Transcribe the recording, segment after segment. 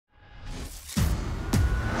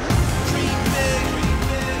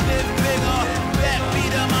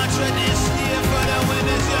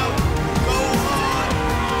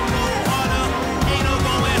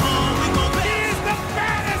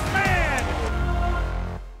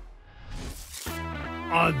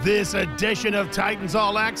On this edition of Titans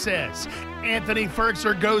All Access, Anthony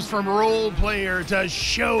Ferkser goes from role player to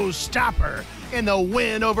showstopper in the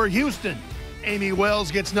win over Houston. Amie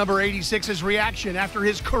Wells gets number 86's reaction after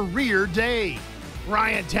his career day.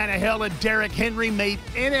 Ryan Tannehill and Derrick Henry made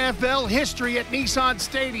NFL history at Nissan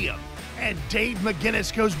Stadium. And Dave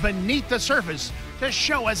McGinnis goes beneath the surface to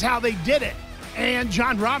show us how they did it. And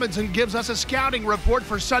John Robinson gives us a scouting report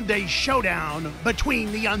for Sunday's showdown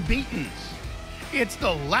between the unbeatens. It's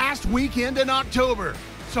the last weekend in October,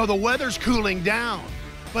 so the weather's cooling down.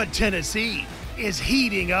 But Tennessee is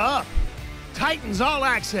heating up. Titans All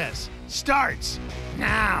Access starts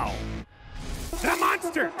now. The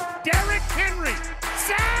monster, Derrick Henry,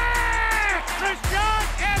 sack! Rashawn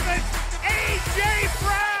Evans, A.J.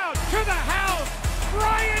 Brown to the house,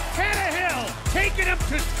 Ryan Tannehill taking him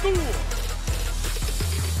to school.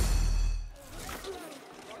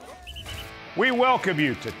 We welcome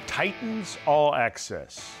you to Titans All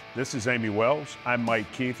Access. This is Amie Wells. I'm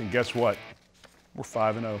Mike Keith, and guess what? We're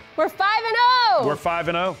 5-0. We're 5-0. We're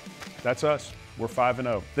 5-0. That's us. We're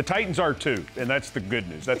 5-0. The Titans are too, and that's the good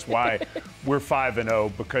news. That's why we're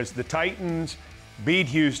 5-0, because the Titans beat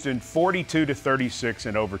Houston 42-36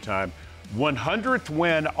 in overtime. 100th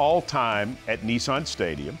win all time at Nissan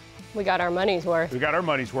Stadium. We got our money's worth. We got our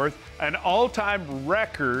money's worth. An all-time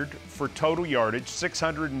record for total yardage,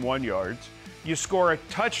 601 yards. You score a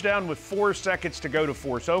touchdown with 4 seconds to go to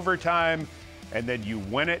force overtime, and then you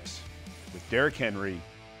win it with Derrick Henry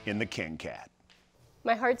in the King Cat.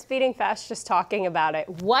 My heart's beating fast just talking about it.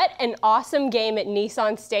 What an awesome game at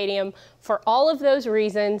Nissan Stadium for all of those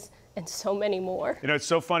reasons and so many more. You know, it's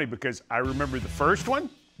so funny because I remember the first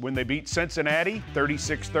one when they beat Cincinnati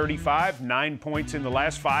 36-35, 9 points in the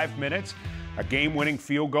last 5 minutes, a game-winning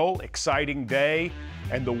field goal, exciting day,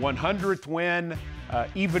 and the 100th win,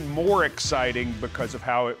 even more exciting because of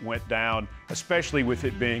how it went down, especially with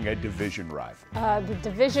it being a division rival. The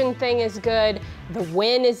division thing is good. The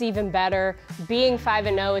win is even better. Being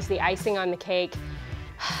 5-0 is the icing on the cake.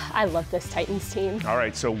 I love this Titans team. All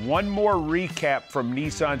right, so one more recap from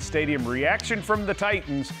Nissan Stadium. Reaction from the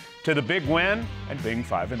Titans to the big win and being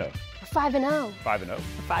 5-0. We're 5-0. 5-0. We're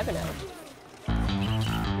 5-0.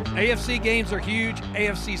 AFC games are huge.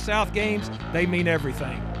 AFC South games, they mean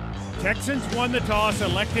everything. Texans won the toss,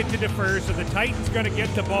 elected to defer, so the Titans going to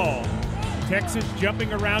get the ball. Texans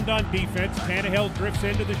jumping around on defense. Tannehill drifts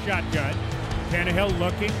into the shotgun. Tannehill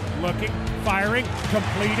looking, firing,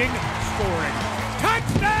 completing, scoring.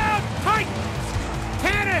 Touchdown, Titans!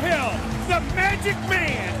 Tannehill, the magic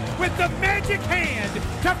man with the magic hand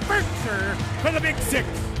to Ferkser for the big 6.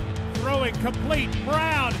 Throwing complete,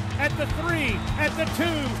 Brown at the 3, at the 2,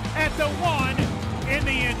 at the 1, in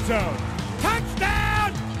the end zone.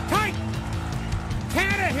 Touchdown, Titans!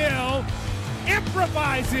 Tannehill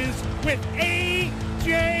improvises with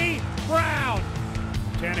A.J. Brown.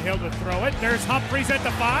 Tannehill to throw it. There's Humphries at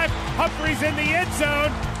the 5. Humphries in the end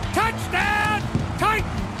zone. Touchdown,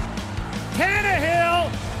 Titans!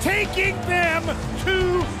 Tannehill taking them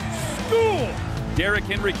to school. Derrick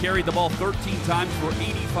Henry carried the ball 13 times for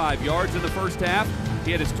 85 yards in the first half.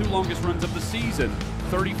 He had his 2 longest runs of the season,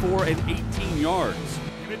 34 and 18 yards.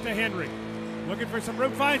 Give it to Henry. Looking for some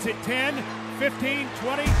room, finds it. 10, 15,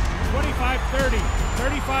 20, 25, 30,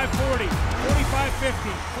 35, 40, 45,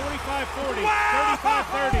 50, 45, 40, 35,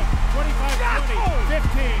 30, 25, 20,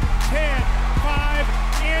 15, 10, 5,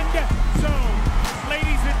 end zone.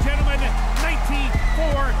 Ladies and gentlemen,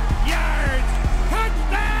 94 yards.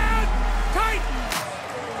 Touchdown, Titans!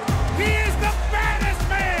 He is the baddest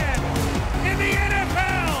man in the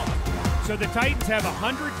NFL! So the Titans have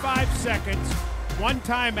 105 seconds, 1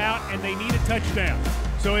 timeout, and they need a touchdown.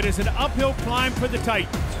 So it is an uphill climb for the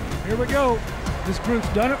Titans. Here we go. This group's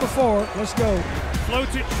done it before. Let's go.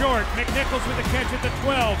 Floats it short. McNichols with a catch at the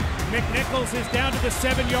 12. McNichols is down to the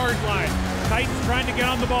 7-yard line. Titans trying to get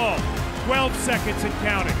on the ball. 12 seconds and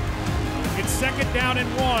counting. It's 2nd down and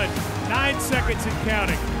 1. 9 seconds and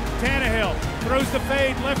counting. Tannehill throws the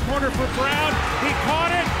fade. Left corner for Brown. He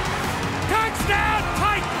caught it. Touchdown,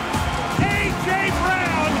 Titans! A.J.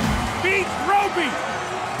 Brown beats Roby.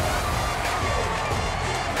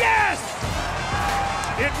 Yes!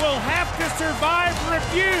 It will have to survive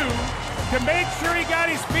review to make sure he got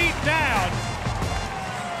his feet down.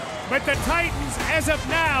 But the Titans, as of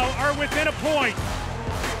now, are within a point.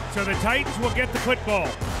 So the Titans will get the football.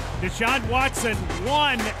 Deshaun Watson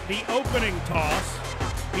won the opening toss.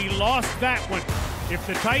 He lost that one. If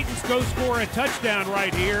the Titans go score a touchdown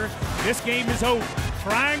right here, this game is over.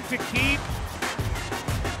 Trying to keep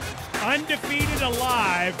undefeated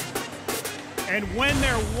alive and win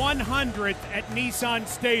their 100th at Nissan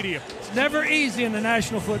Stadium. It's never easy in the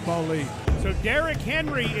National Football League. So Derrick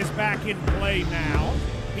Henry is back in play now.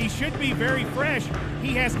 He should be very fresh.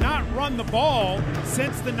 He has not run the ball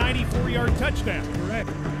since the 94-yard touchdown. Correct.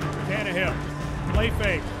 Tannehill, play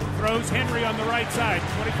fake, throws Henry on the right side,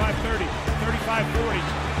 25-30, 35-40,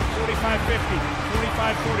 45-50,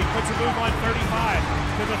 45-40, puts a move on 35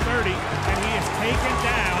 to the 30, and he is taken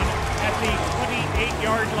down at the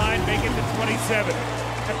 28-yard line, making the 27.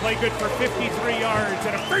 That play good for 53 yards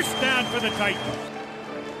and a first down for the Titans.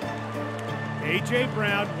 A.J.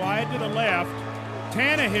 Brown wide to the left.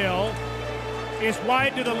 Tannehill is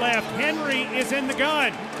wide to the left. Henry is in the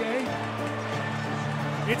gun. Okay.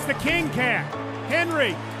 It's the King Cat.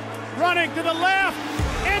 Henry running to the left,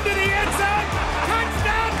 into the end zone.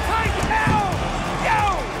 Touchdown, Titans!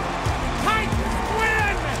 Yo! Titans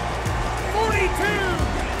win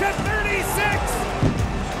 42-36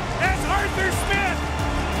 as Arthur Smith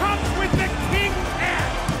comes with the King Cat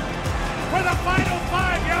for the final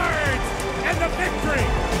 5 yards and the victory.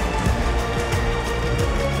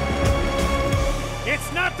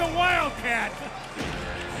 It's not the Wildcat,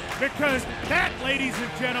 because that, ladies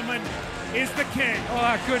and gentlemen, is the king. Oh,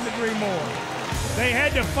 I couldn't agree more. They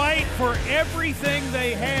had to fight for everything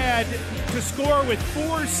they had to score with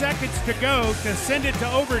 4 seconds to go to send it to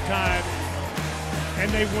overtime, and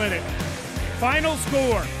they win it. Final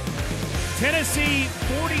score, Tennessee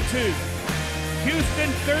 42, Houston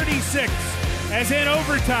 36, as in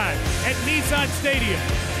overtime at Nissan Stadium.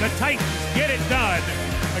 The Titans get it done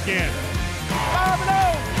again.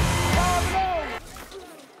 5-0!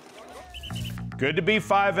 5-0! Good to be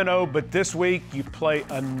 5-0, but this week you play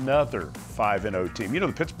another 5-0 team. You know,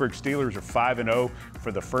 the Pittsburgh Steelers are 5-0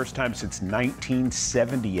 for the first time since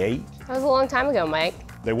 1978. That was a long time ago, Mike.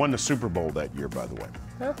 They won the Super Bowl that year, by the way.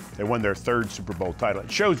 Huh? They won their 3rd Super Bowl title.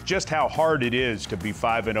 It shows just how hard it is to be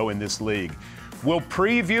 5-0 in this league. We'll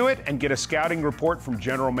preview it and get a scouting report from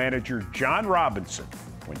General Manager John Robinson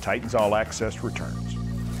when Titans All Access returns.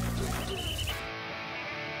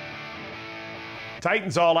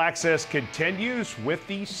 Titans All Access continues with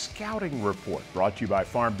the scouting report, brought to you by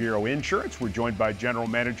Farm Bureau Insurance. We're joined by General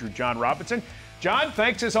Manager John Robinson. John,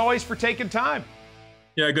 thanks as always for taking time.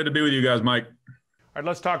 Yeah, good to be with you guys, Mike. All right,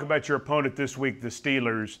 let's talk about your opponent this week, the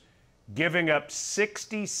Steelers, giving up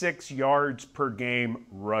 66 yards per game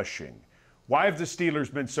rushing. Why have the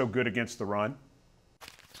Steelers been so good against the run?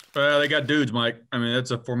 They got dudes, Mike. I mean,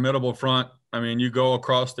 it's a formidable front. I mean, you go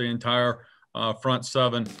across the entire front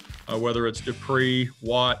 7, whether it's Dupree,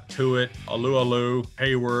 Watt, Tuitt, Alu,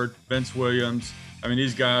 Hayward, Vince Williams. I mean,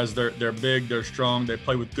 these guys, they're big, they're strong, they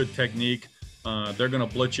play with good technique. They're going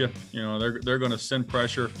to blitz you. You know, they're going to send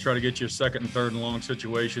pressure, try to get you 2nd and 3rd and long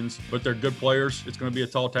situations. But they're good players. It's going to be a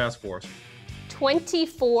tall task for us.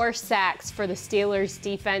 24 sacks for the Steelers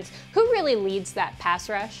defense. Who really leads that pass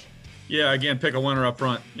rush? Yeah, again, pick a winner up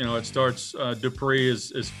front. You know, it starts, Dupree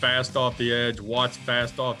is fast off the edge. Watt's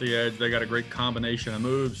fast off the edge. They got a great combination of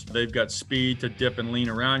moves. They've got speed to dip and lean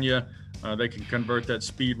around you. They can convert that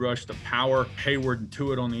speed rush to power. Hayward and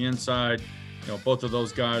Tuitt on the inside. You know, both of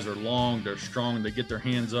those guys are long, they're strong, they get their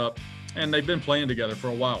hands up, and they've been playing together for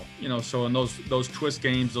a while. You know, so in those twist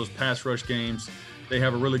games, those pass rush games, they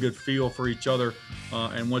have a really good feel for each other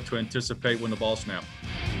and what to anticipate when the ball snaps.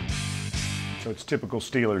 So it's typical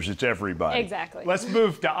Steelers, it's everybody. Exactly. Let's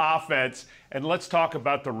move to offense, and let's talk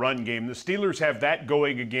about the run game. The Steelers have that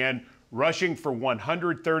going again, rushing for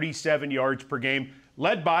 137 yards per game,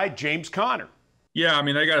 led by James Conner. Yeah, I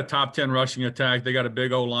mean, they got a top 10 rushing attack. They got a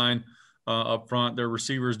big O-line up front. Their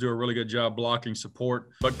receivers do a really good job blocking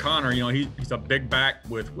support. But Conner, you know, he's a big back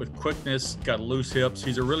with quickness, got loose hips.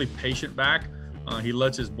 He's a really patient back. He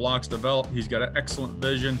lets his blocks develop. He's got an excellent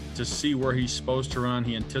vision to see where he's supposed to run.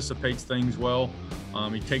 He anticipates things well.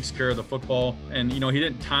 He takes care of the football. And, you know, he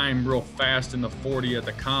didn't time real fast in the 40 at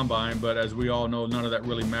the combine, but as we all know, none of that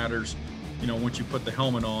really matters, you know, once you put the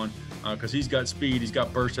helmet on, because he's got speed, he's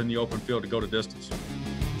got burst in the open field to go to distance.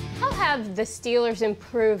 How have the Steelers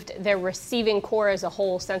improved their receiving core as a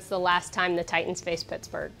whole since the last time the Titans faced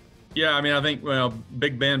Pittsburgh? Yeah, I mean, I think, well,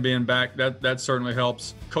 Big Ben being back, that certainly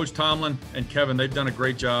helps. Coach Tomlin and Kevin, they've done a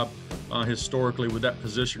great job historically with that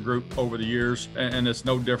position group over the years, and it's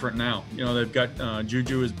no different now. You know, they've got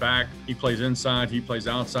Juju is back. He plays inside, he plays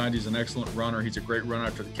outside. He's an excellent runner. He's a great run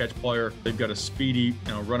after the catch player. They've got a speedy,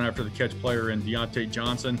 run after the catch player in Deontay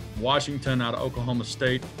Johnson. Washington out of Oklahoma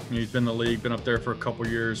State, he's been in the league, been up there for a couple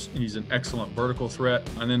years. He's an excellent vertical threat.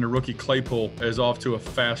 And then the rookie Claypool is off to a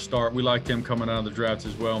fast start. We liked him coming out of the draft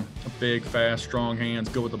as well. A big, fast, strong hands,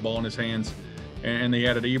 good with the ball in his hands. And they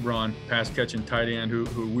added Ebron, pass-catching tight end,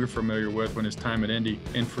 who we're familiar with when his time at Indy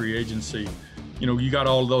in free agency. You know, you got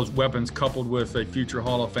all of those weapons coupled with a future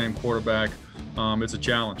Hall of Fame quarterback. It's a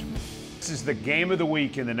challenge. This is the game of the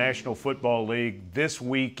week in the National Football League this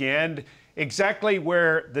weekend, exactly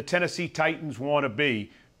where the Tennessee Titans want to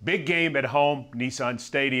be. Big game at home, Nissan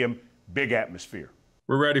Stadium, big atmosphere.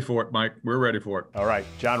 We're ready for it, Mike. We're ready for it. All right,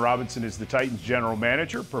 John Robinson is the Titans general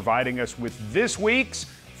manager, providing us with this week's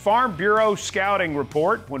Farm Bureau Scouting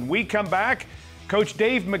Report. When we come back, Coach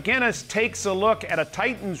Dave McGinnis takes a look at a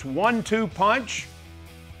Titans 1-2 punch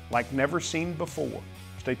like never seen before.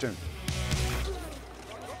 Stay tuned.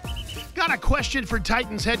 Got a question for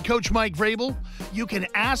Titans head coach Mike Vrabel? You can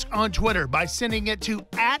ask on Twitter by sending it to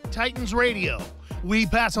 @TitansRadio. We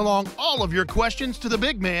pass along all of your questions to the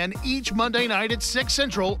big man each Monday night at 6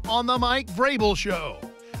 Central on the Mike Vrabel Show.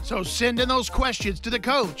 So send in those questions to the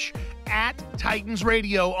coach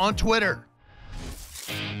 @TitansRadio on Twitter.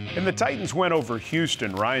 In the Titans win over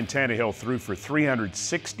Houston, Ryan Tannehill threw for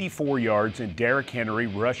 364 yards and Derrick Henry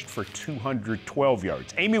rushed for 212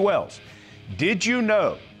 yards. Amie Wells, did you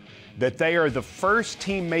know that they are the first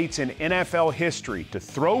teammates in NFL history to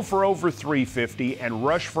throw for over 350 and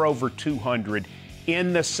rush for over 200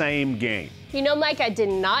 in the same game? You know, Mike, I did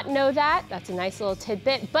not know that. That's a nice little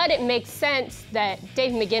tidbit, but it makes sense that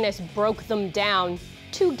Dave McGinnis broke them down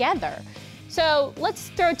together. So let's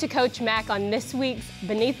throw it to Coach Mack on this week's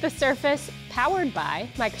Beneath the Surface, powered by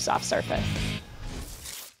Microsoft Surface.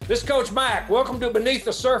 This is Coach Mack. Welcome to Beneath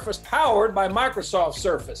the Surface, powered by Microsoft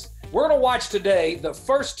Surface. We're going to watch today the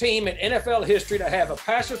first team in NFL history to have a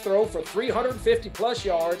passer throw for 350-plus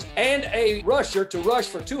yards and a rusher to rush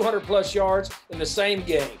for 200-plus yards in the same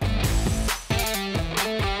game.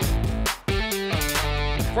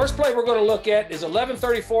 First play we're going to look at is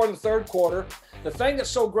 11:34 in the third quarter. The thing that's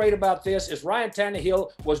so great about this is Ryan Tannehill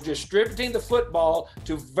was distributing the football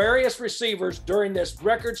to various receivers during this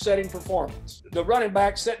record-setting performance. The running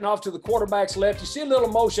back setting off to the quarterback's left. You see a little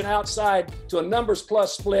motion outside to a numbers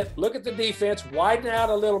plus split. Look at the defense, widen out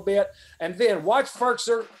a little bit, and then watch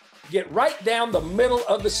Ferkser get right down the middle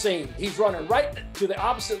of the seam. He's running right to the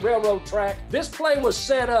opposite railroad track. This play was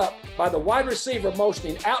set up by the wide receiver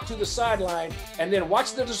motioning out to the sideline, and then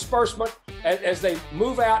watch the disbursement as they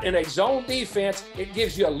move out in a zone defense. It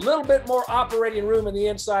gives you a little bit more operating room in the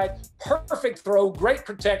inside. Perfect throw, great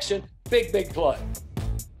protection, big play.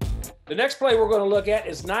 The next play we're going to look at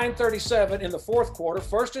is 9:37 in the fourth quarter,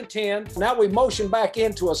 1st and 10. Now we motion back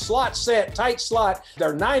into a slot set, tight slot. There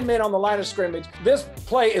are 9 men on the line of scrimmage. This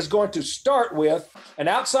play is going to start with an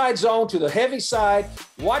outside zone to the heavy side.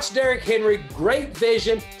 Watch Derrick Henry, great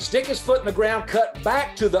vision, stick his foot in the ground, cut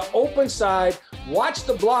back to the open side. Watch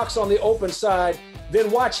the blocks on the open side. Then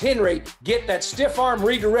watch Henry get that stiff arm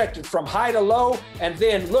redirected from high to low, and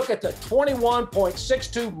then look at the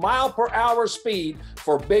 21.62 mile per hour speed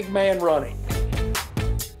for big man running.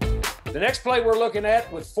 The next play we're looking at,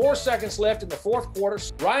 with 4 seconds left in the fourth quarter,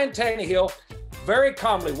 Ryan Tannehill very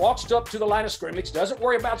calmly walks up to the line of scrimmage, doesn't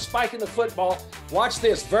worry about spiking the football. Watch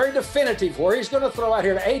this, very definitive where he's going to throw out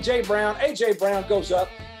here to A.J. Brown. A.J. Brown goes up,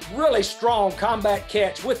 really strong combat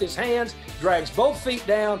catch with his hands, drags both feet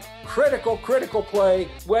down. Critical play,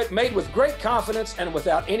 made with great confidence and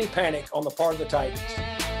without any panic on the part of the Titans.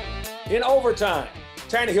 In overtime,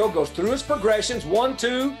 Tannehill goes through his progressions,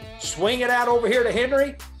 1-2, swing it out over here to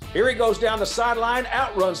Henry. Here he goes down the sideline,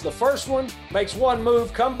 outruns the first one, makes one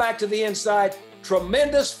move, come back to the inside.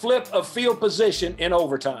 Tremendous flip of field position in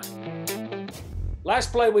overtime.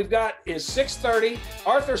 Last play we've got is 6:30.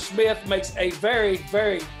 Arthur Smith makes a very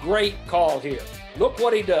great call here. Look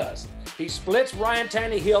what he does. He splits Ryan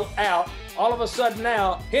Tannehill out. All of a sudden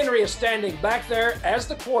now, Henry is standing back there as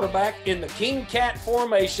the quarterback in the king cat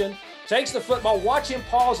formation, takes the football, watch him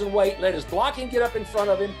pause and wait, let his blocking get up in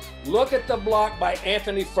front of him. Look at the block by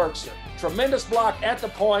Anthony Ferkser. Tremendous block at the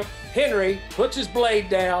point. Henry puts his blade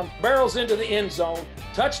down, barrels into the end zone.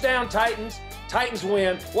 Touchdown Titans. Titans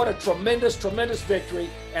win. What a tremendous victory,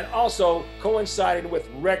 and also coinciding with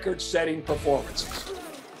record-setting performances.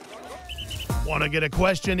 Want to get a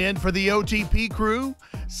question in for the OTP crew?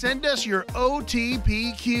 Send us your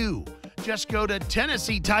OTPQ. Just go to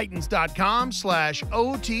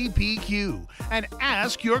TennesseeTitans.com/OTPQ and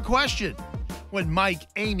ask your question. When Mike,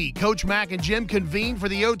 Amy, Coach Mack, and Jim convene for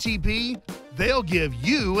the OTP, they'll give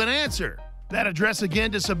you an answer. That address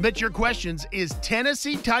again to submit your questions is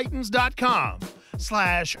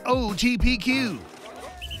TennesseeTitans.com/OTPQ.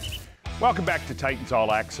 Welcome back to Titans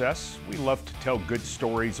All Access. We love to tell good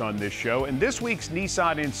stories on this show, and this week's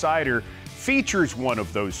Nissan Insider features one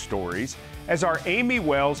of those stories, as our Amie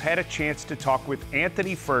Wells had a chance to talk with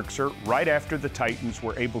Anthony Ferkser right after the Titans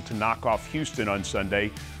were able to knock off Houston on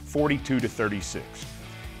Sunday, 42-36.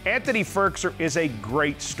 Anthony Ferkser is a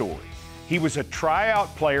great story. He was a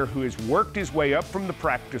tryout player who has worked his way up from the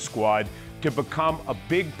practice squad to become a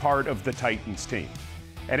big part of the Titans team.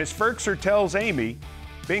 And as Ferkser tells Amie,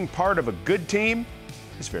 being part of a good team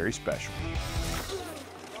is very special.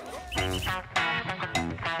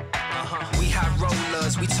 We high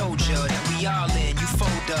rollers, we told you that we all in. You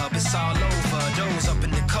fold up, it's all over. Those up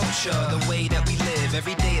in the culture, the way that we live.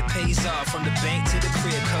 Every day it pays off from the bank to the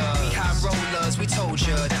crib. We high rollers, we told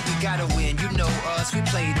you that we gotta win. You know us, we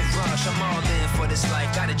play the rush. I'm all in for this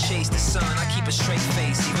life, gotta chase the sun. I keep a straight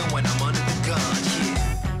face even when I'm under the gun. Yeah.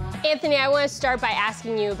 Anthony, I want to start by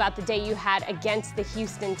asking you about the day you had against the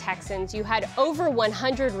Houston Texans. You had over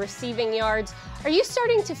 100 receiving yards. Are you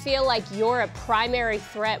starting to feel like you're a primary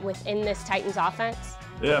threat within this Titans offense?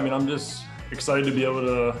 Yeah, I mean, I'm just excited to be able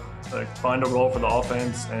to find a role for the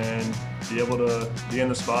offense and be able to be in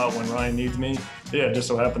the spot when Ryan needs me. Yeah, it just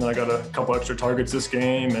so happened that I got a couple extra targets this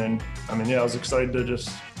game, and I mean, yeah, I was excited to just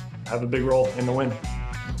have a big role in the win.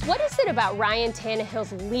 What is it about Ryan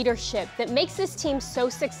Tannehill's leadership that makes this team so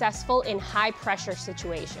successful in high-pressure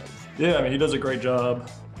situations? Yeah, I mean, he does a great job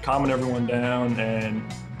calming everyone down and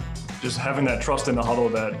just having that trust in the huddle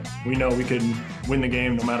that we know we can win the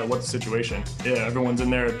game no matter what the situation. Yeah, everyone's in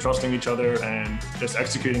there trusting each other and just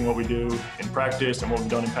executing what we do in practice and what we've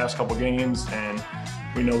done in past couple games, and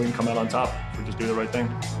we know we can come out on top if we just do the right thing.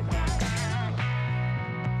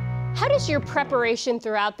 How does your preparation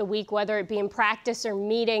throughout the week, whether it be in practice or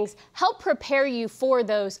meetings, help prepare you for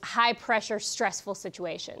those high-pressure, stressful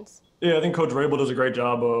situations? Yeah, I think Coach Rabel does a great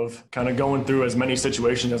job of kind of going through as many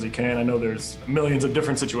situations as he can. I know there's millions of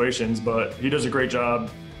different situations, but he does a great job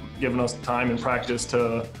giving us time in practice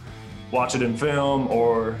to watch it in film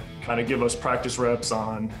or kind of give us practice reps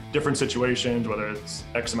on different situations, whether it's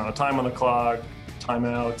X amount of time on the clock,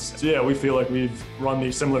 timeouts. So yeah, we feel like we've run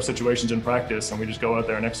these similar situations in practice and we just go out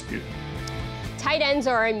there and execute. Tight ends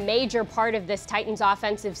are a major part of this Titans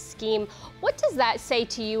offensive scheme. What does that say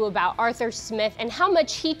to you about Arthur Smith and how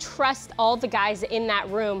much he trusts all the guys in that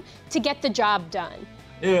room to get the job done?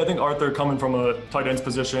 Yeah, I think Arthur coming from a tight ends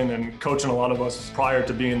position and coaching a lot of us prior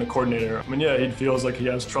to being the coordinator, I mean, yeah, he feels like he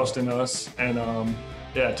has trust in us. And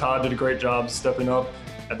yeah, Todd did a great job stepping up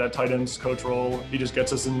at that tight ends coach role. He just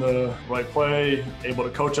gets us in the right play, able to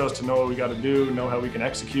coach us to know what we got to do, know how we can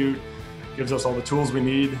execute, gives us all the tools we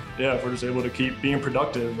need. Yeah, if we're just able to keep being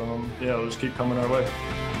productive, yeah, it'll just keep coming our way.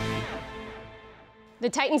 The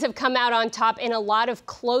Titans have come out on top in a lot of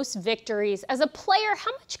close victories. As a player,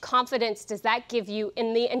 how much confidence does that give you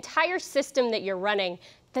in the entire system that you're running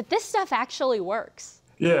that this stuff actually works?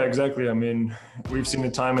 Yeah, exactly. I mean, we've seen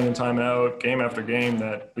it time in and time out, game after game,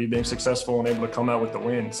 that we've been successful and able to come out with the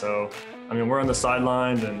win. So, I mean, we're on the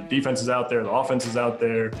sidelines and the defense is out there, the offense is out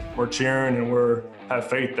there. We're cheering and we have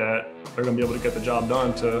faith that they're going to be able to get the job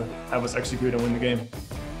done to have us execute and win the game.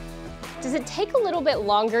 Does it take a little bit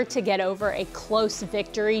longer to get over a close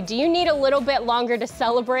victory? Do you need a little bit longer to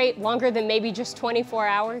celebrate, longer than maybe just 24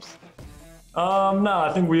 hours? No,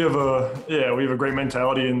 I think we have a great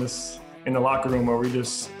mentality in the locker room where we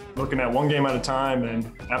just looking at one game at a time,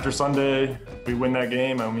 and after Sunday we win that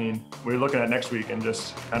game. I mean, we're looking at next week and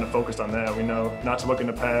just kind of focused on that. We know not to look in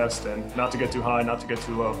the past and not to get too high, not to get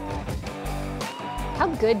too low. How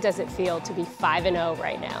good does it feel to be 5-0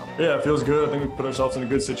 right now? Yeah, it feels good. I think we put ourselves in a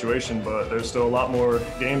good situation, but there's still a lot more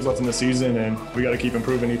games left in the season and we got to keep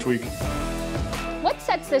improving each week. What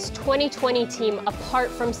sets this 2020 team apart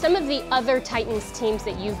from some of the other Titans teams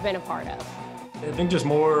that you've been a part of? I think there's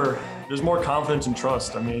more confidence and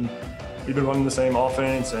trust. I mean, we've been running the same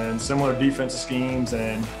offense and similar defensive schemes,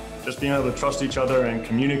 and just being able to trust each other and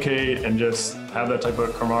communicate and just have that type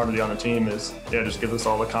of camaraderie on the team is, yeah, just gives us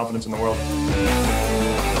all the confidence in the world.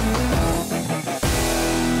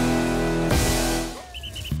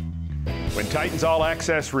 When Titans All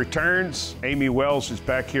Access returns, Amie Wells is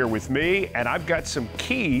back here with me, and I've got some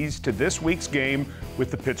keys to this week's game with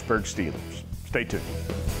the Pittsburgh Steelers. Stay tuned.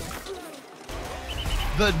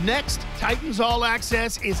 The next Titans All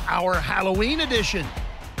Access is our Halloween edition.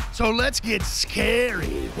 So let's get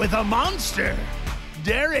scary with a monster,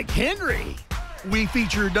 Derrick Henry. We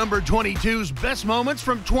feature number 22's best moments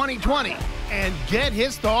from 2020 and get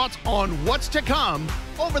his thoughts on what's to come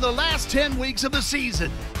over the last 10 weeks of the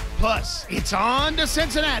season. Plus, it's on to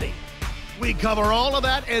Cincinnati. We cover all of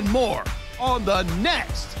that and more on the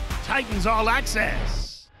next Titans All Access.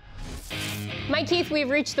 Mike Keith, we've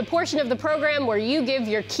reached the portion of the program where you give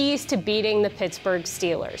your keys to beating the Pittsburgh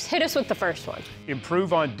Steelers. Hit us with the first one.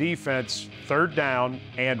 Improve on defense, third down,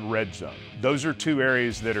 and red zone. Those are two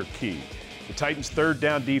areas that are key. The Titans' third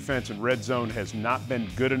down defense and red zone has not been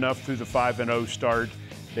good enough through the 5-0 start.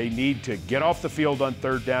 They need to get off the field on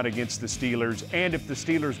third down against the Steelers, and if the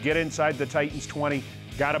Steelers get inside the Titans 20,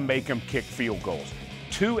 got to make them kick field goals.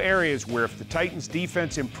 Two areas where if the Titans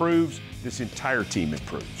defense improves, this entire team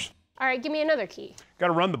improves. All right, give me another key. Got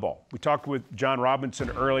to run the ball. We talked with John Robinson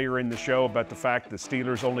earlier in the show about the fact the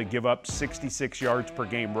Steelers only give up 66 yards per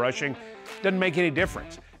game rushing. Doesn't make any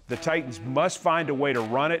difference. The Titans must find a way to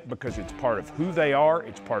run it because it's part of who they are.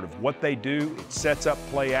 It's part of what they do. It sets up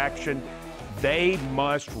play action. They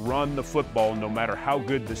must run the football no matter how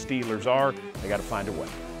good the Steelers are. They got to find a way.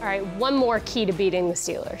 All right, one more key to beating the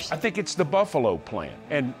Steelers. I think it's the Buffalo plan.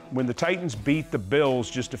 And when the Titans beat the Bills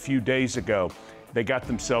just a few days ago, they got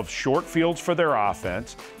themselves short fields for their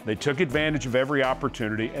offense. They took advantage of every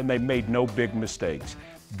opportunity, and they made no big mistakes.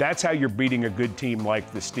 That's how you're beating a good team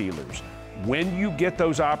like the Steelers. When you get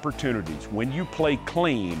those opportunities, when you play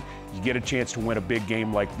clean, you get a chance to win a big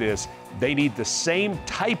game like this. They need the same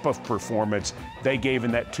type of performance they gave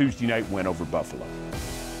in that Tuesday night win over Buffalo.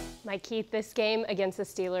 Mike Keith, this game against the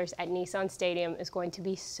Steelers at Nissan Stadium is going to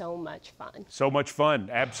be so much fun. So much fun,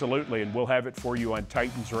 absolutely, and we'll have it for you on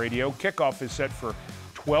Titans Radio. Kickoff is set for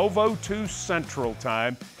 12:02 Central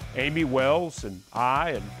Time. Amie Wells and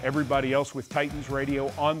I and everybody else with Titans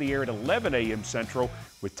Radio on the air at 11 a.m. Central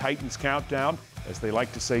with Titans Countdown. As they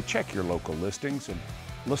like to say, check your local listings and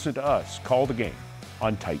listen to us. Call the game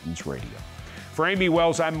on Titans Radio. For Amie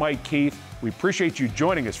Wells, I'm Mike Keith. We appreciate you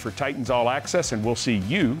joining us for Titans All Access, and we'll see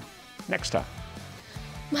you next time.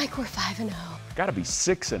 Mike, we're 5-0. Got to be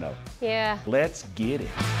 6-0. Yeah. Let's get it.